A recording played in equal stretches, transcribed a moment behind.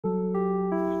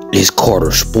It's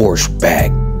Carter Sports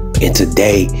back, and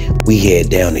today we head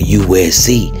down to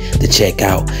USC to check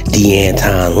out Lynn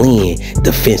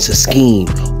defensive scheme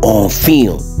on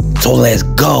film. So let's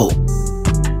go.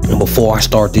 And before I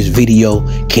start this video,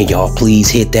 can y'all please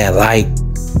hit that like,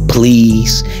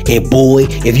 please? And boy,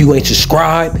 if you ain't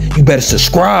subscribed, you better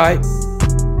subscribe.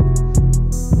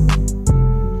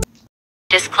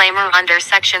 Disclaimer: under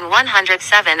Section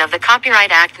 107 of the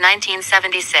Copyright Act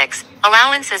 1976,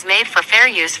 allowance is made for fair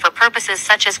use for purposes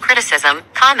such as criticism,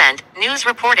 comment, news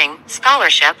reporting,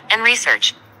 scholarship, and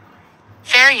research.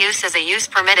 Fair use is a use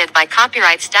permitted by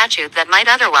copyright statute that might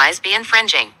otherwise be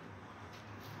infringing.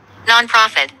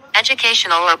 Nonprofit,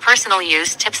 educational, or personal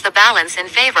use tips the balance in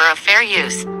favor of fair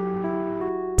use.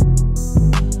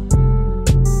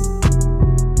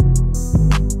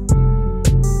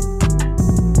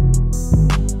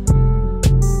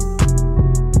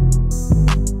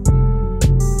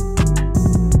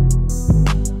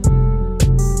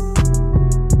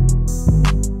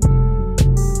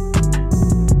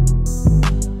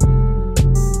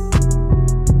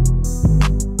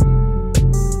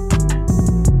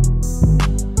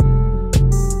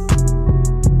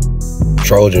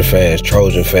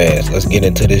 Trojan fans, let's get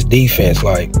into this defense.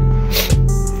 Like,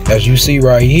 as you see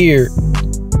right here,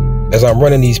 as I'm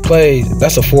running these plays,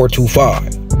 that's a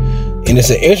 4-2-5, and it's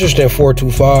an interesting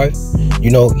 4-2-5.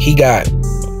 You know, he got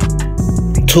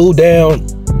 2 down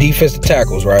defensive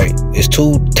tackles, right? It's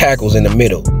 2 tackles in the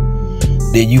middle.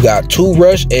 Then you got 2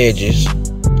 rush edges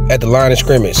at the line of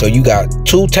scrimmage. So you got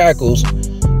 2 tackles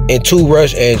and 2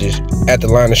 rush edges at the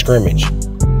line of scrimmage.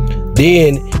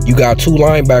 Then you got 2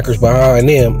 linebackers behind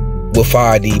them with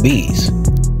 5 DBs.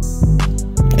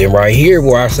 Then right here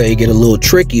where I say get a little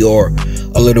tricky or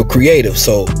a little creative.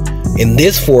 So in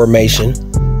this formation,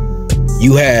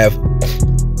 you have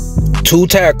 2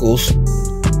 tackles,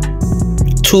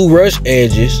 2 rush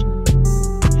edges,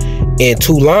 and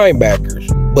 2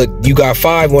 linebackers. But you got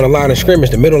 5 on the line of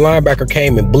scrimmage. The middle linebacker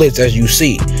came in blitz, as you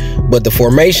see. But the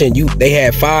formation, they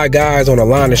had 5 guys on the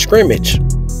line of scrimmage,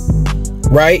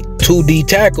 right? 2 D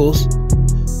tackles,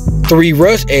 3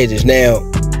 rush edges. Now,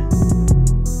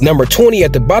 number 20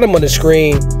 at the bottom of the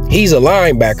screen, he's a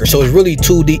linebacker. So it's really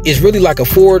 2D. It's really like a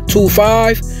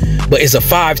 4-2-5, but it's a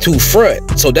 5-2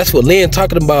 front. So that's what Lynn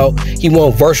talking about. He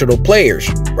want versatile players,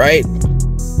 right?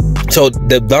 So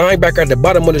the linebacker at the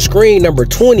bottom of the screen, number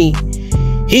 20,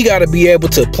 he got to be able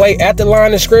to play at the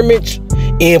line of scrimmage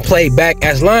and play back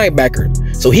as linebacker.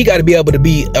 So he got to be able to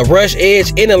be a rush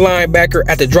edge and a linebacker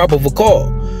at the drop of a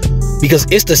call, because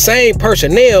it's the same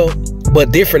personnel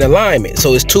but different alignment.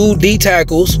 So it's 2 D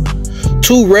tackles,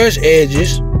 2 rush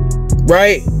edges,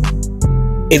 right?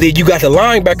 And then you got the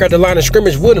linebacker at the line of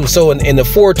scrimmage with him. So in the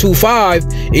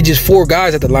 4-2-5, it's just 4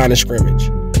 guys at the line of scrimmage.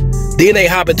 Then they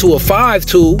hop into a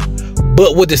 5-2,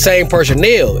 but with the same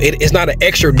personnel. It's not an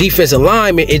extra defensive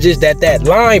alignment. It's just that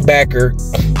linebacker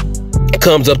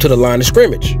comes up to the line of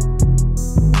scrimmage.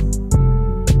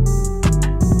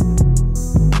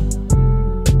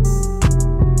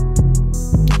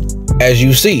 As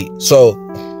you see. So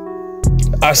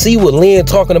I see what Lynn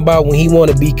talking about when he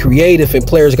want to be creative and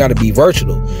players got to be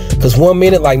versatile. Because 1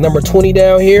 minute, like number 20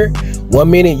 down here, 1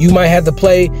 minute you might have to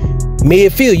play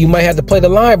midfield, you might have to play the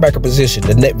linebacker position.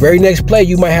 The very next play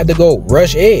you might have to go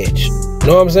rush edge. You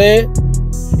know what I'm saying?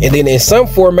 And then in some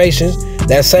formations,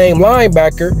 that same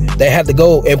linebacker that had to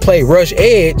go and play rush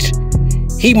edge,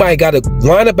 he might got to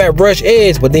line up at rush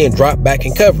edge but then drop back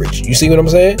in coverage. You see what I'm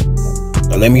saying?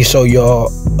 Now let me show y'all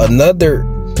another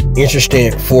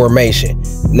interesting formation.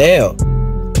 Now,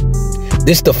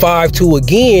 this the 5-2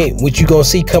 again, which you're gonna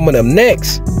see coming up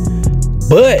next,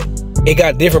 but it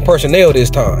got different personnel this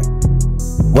time,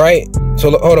 right?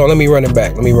 So hold on, let me run it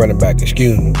back.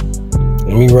 Excuse me.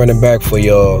 Let me run it back for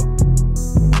y'all.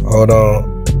 Hold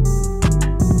on.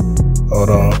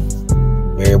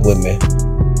 Bear with me.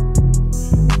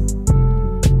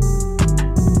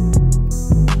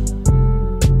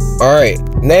 All right,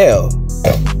 now,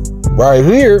 right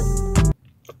here,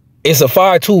 it's a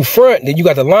 5-2 front. Then you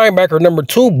got the linebacker number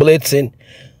 2 blitzing,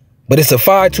 but it's a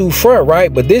 5-2 front,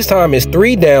 right? But this time it's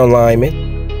 3 down linemen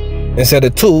instead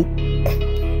of 2.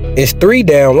 It's 3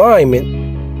 down linemen,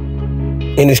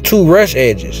 and it's 2 rush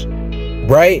edges,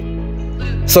 right?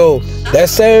 So that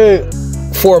same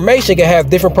formation can have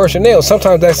different personnel.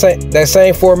 Sometimes that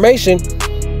same formation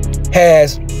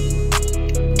has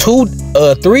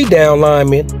 3 down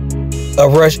linemen, a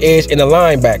rush edge, and a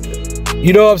linebacker.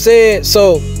 You know what I'm saying?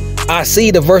 So I see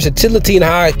the versatility and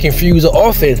how it confuse the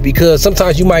offense, because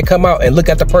sometimes you might come out and look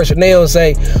at the personnel and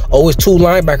say, oh, it's 2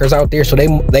 linebackers out there, so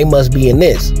they must be in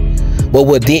this. But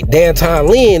with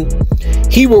Lynn,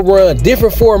 he will run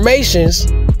different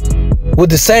formations with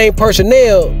the same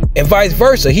personnel, and vice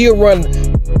versa. He'll run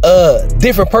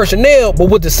different personnel, but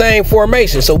with the same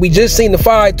formation. So we just seen the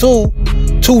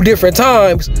 5-2 two different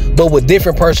times, but with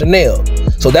different personnel.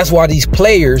 So that's why these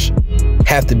players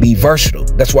have to be versatile.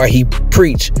 That's why he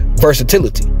preached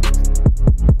versatility.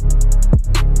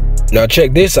 Now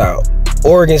check this out.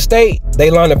 Oregon State, they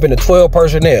line up in the 12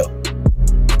 personnel.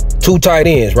 2 tight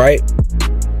ends, right?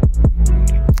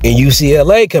 And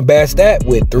UCLA combats that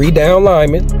with 3 down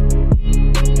linemen,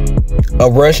 a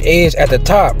rush edge at the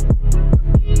top,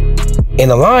 and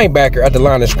a linebacker at the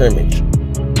line of scrimmage.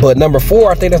 But number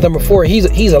 4, I think that's number 4. He's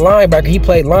a linebacker. He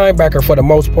played linebacker for the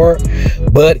most part,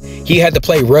 but he had to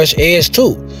play rush edge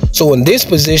too. So in this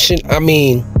position, I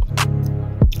mean,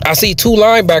 I see 2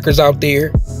 linebackers out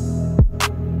there.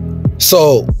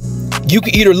 So you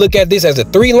can either look at this as a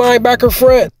 3 linebacker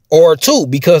front or 2,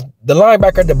 because the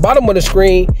linebacker at the bottom of the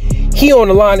screen, he on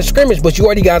the line of scrimmage, but you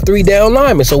already got 3 down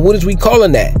linemen. So what is we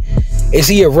calling that? Is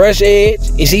he a rush edge?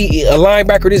 Is he a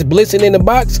linebacker that's blitzing in the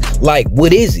box? Like,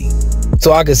 what is he?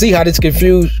 So I can see how this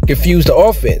confused the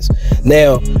offense.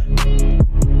 Now,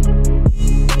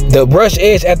 the rush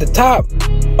edge at the top,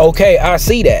 okay, I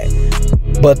see that.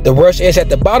 But the rush edge at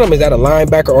the bottom, is that a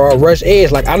linebacker or a rush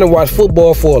edge? Like, I done watched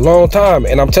football for a long time,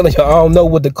 and I'm telling you, I don't know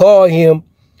what to call him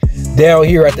down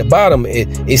here at the bottom.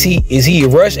 Is he a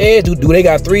rush edge? Do they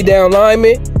got 3 down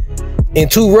linemen and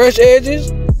 2 rush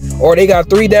edges? Or they got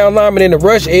 3 down linemen in the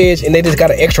rush edge and they just got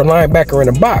an extra linebacker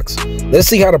in the box? Let's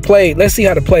see how the play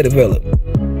develop.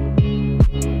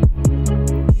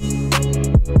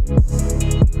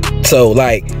 So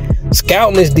like,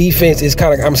 scouting this defense is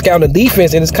I'm scouting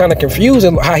defense, and it's kind of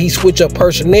confusing how he switch up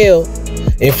personnel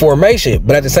and formation.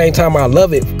 But at the same time, I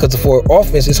love it, because for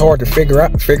offense, it's hard to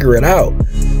figure it out,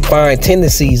 find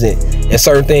tendencies and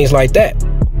certain things like that.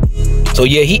 So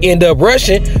yeah, he ended up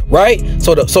rushing, right?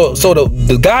 So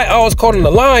the guy I was calling the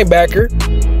linebacker,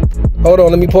 hold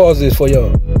on, let me pause this for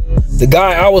y'all. The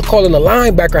guy I was calling the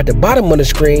linebacker at the bottom of the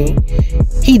screen,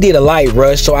 he did a light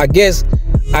rush. So I guess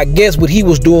what he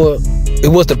was doing, it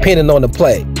was depending on the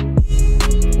play,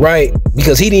 right?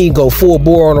 Because he didn't go full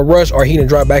bore on a rush, or he didn't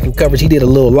drop back in coverage. He did a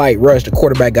little light rush. The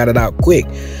quarterback got it out quick.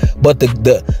 But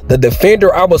the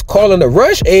defender I was calling the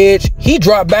rush edge, he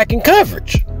dropped back in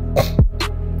coverage.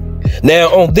 Now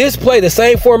on this play, the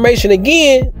same formation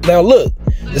again. Now look,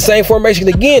 the same formation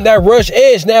again, that rush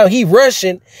edge, now he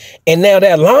rushing, and now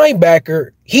that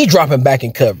linebacker, he dropping back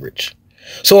in coverage.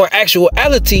 So in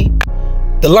actuality,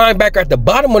 the linebacker at the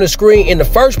bottom of the screen in the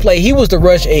first play, he was the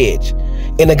rush edge.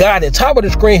 And the guy at the top of the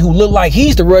screen who looked like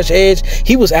he's the rush edge,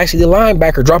 he was actually the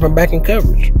linebacker dropping back in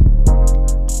coverage.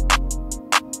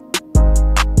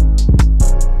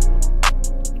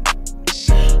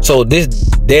 So this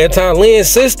Danton Lynn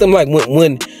system, like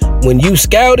when you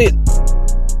scout it,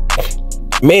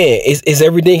 man, it's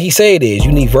everything he said it is.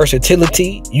 You need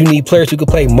versatility. You need players who can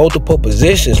play multiple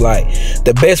positions. Like,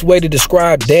 the best way to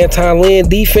describe Danton Lynn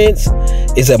defense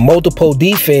is a multiple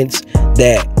defense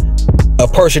that a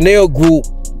personnel group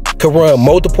can run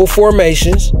multiple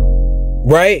formations,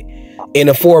 right? And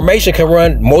a formation can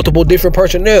run multiple different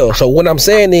personnel. So what I'm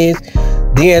saying is,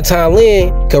 Danton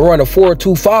Lynn can run a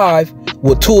 4-2-5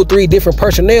 with 2 or 3 different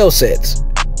personnel sets,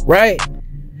 right?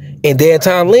 And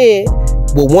Danton Lynn,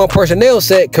 with 1 personnel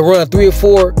set, can run 3 or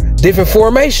 4 different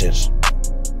formations.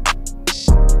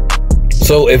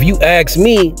 So if you ask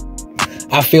me,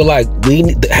 I feel like we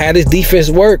need to have this defense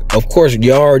work. Of course,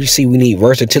 you already see we need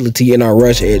versatility in our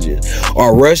rush edges.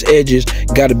 Our rush edges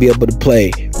got to be able to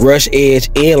play rush edge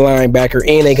and linebacker,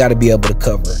 and they got to be able to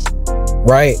cover,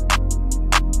 right?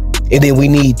 And then we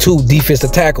need 2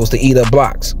 defensive tackles to eat up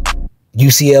blocks.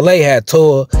 UCLA had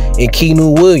Toa and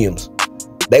Keanu Williams.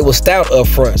 They were stout up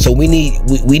front. So we need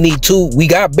 2. We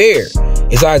got Bear.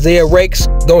 Is Isaiah Rakes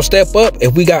gonna step up?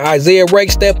 If we got Isaiah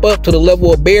Rakes step up to the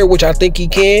level of Bear, which I think he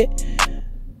can,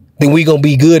 then we gonna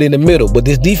be good in the middle. But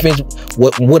this defense,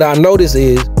 what I notice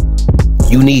is,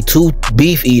 you need 2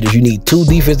 beef eaters. You need 2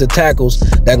 defensive tackles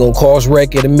that gonna cause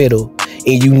wreck in the middle.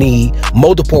 And you need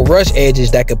multiple rush edges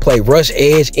that can play rush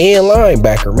edge and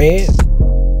linebacker, man.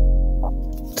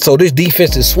 So this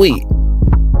defense is sweet.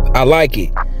 I like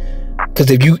it. Because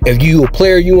if you a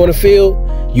player you on the field,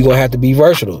 you're going to have to be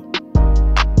versatile.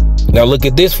 Now look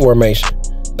at this formation.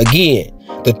 Again,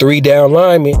 the 3 down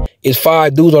linemen is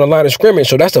 5 dudes on the line of scrimmage.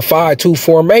 So that's a 5-2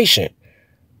 formation,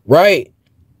 right?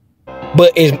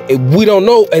 But we don't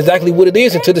know exactly what it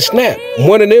is until the snap.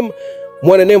 One of them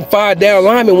 5 down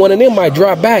linemen, one of them might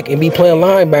drop back and be playing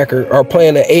linebacker, or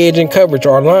playing an edge in coverage,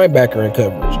 or a linebacker in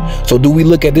coverage. So do we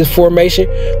look at this formation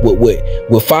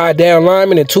with 5 down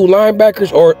linemen and 2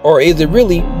 linebackers, or is it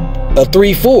really a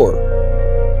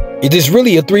 3-4? It is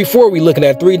really a 3-4. We looking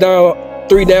at three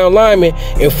down linemen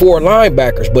and 4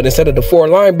 linebackers. But instead of the 4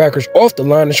 linebackers off the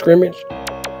line of scrimmage,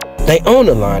 they on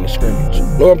the line of scrimmage. You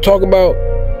know what I'm talking about?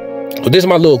 So this is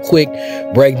my little quick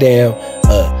breakdown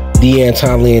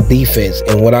D'Anton Lynn defense.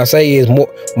 And what I say is what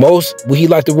he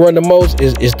like to run the most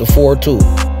is the 4-2,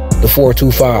 the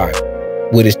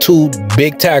 4-2-5, with his 2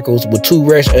 big tackles with 2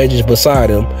 rush edges beside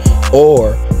him,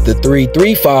 or the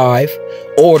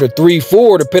 3-3-5, or the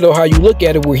 3-4, depending on how you look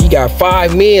at it, where he got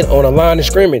 5 men on a line of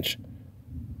scrimmage.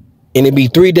 And it'd be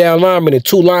 3 down linemen and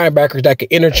 2 linebackers that can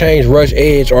interchange rush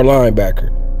edge or linebacker.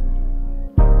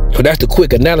 So that's the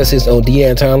quick analysis on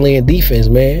D'Anton Lynn defense,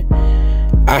 man.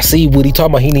 I see what he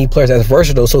talking about. He need players that's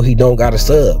versatile, so he don't got a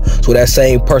sub. So that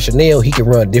same personnel, he can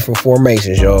run different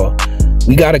formations, y'all.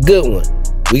 We got a good one.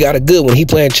 We got a good one. He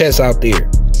playing chess out there.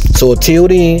 So until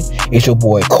then, it's your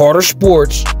boy Carter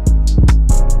Sports,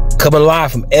 coming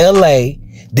live from LA,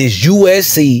 this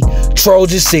USC,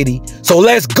 Trojan City. So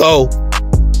let's go.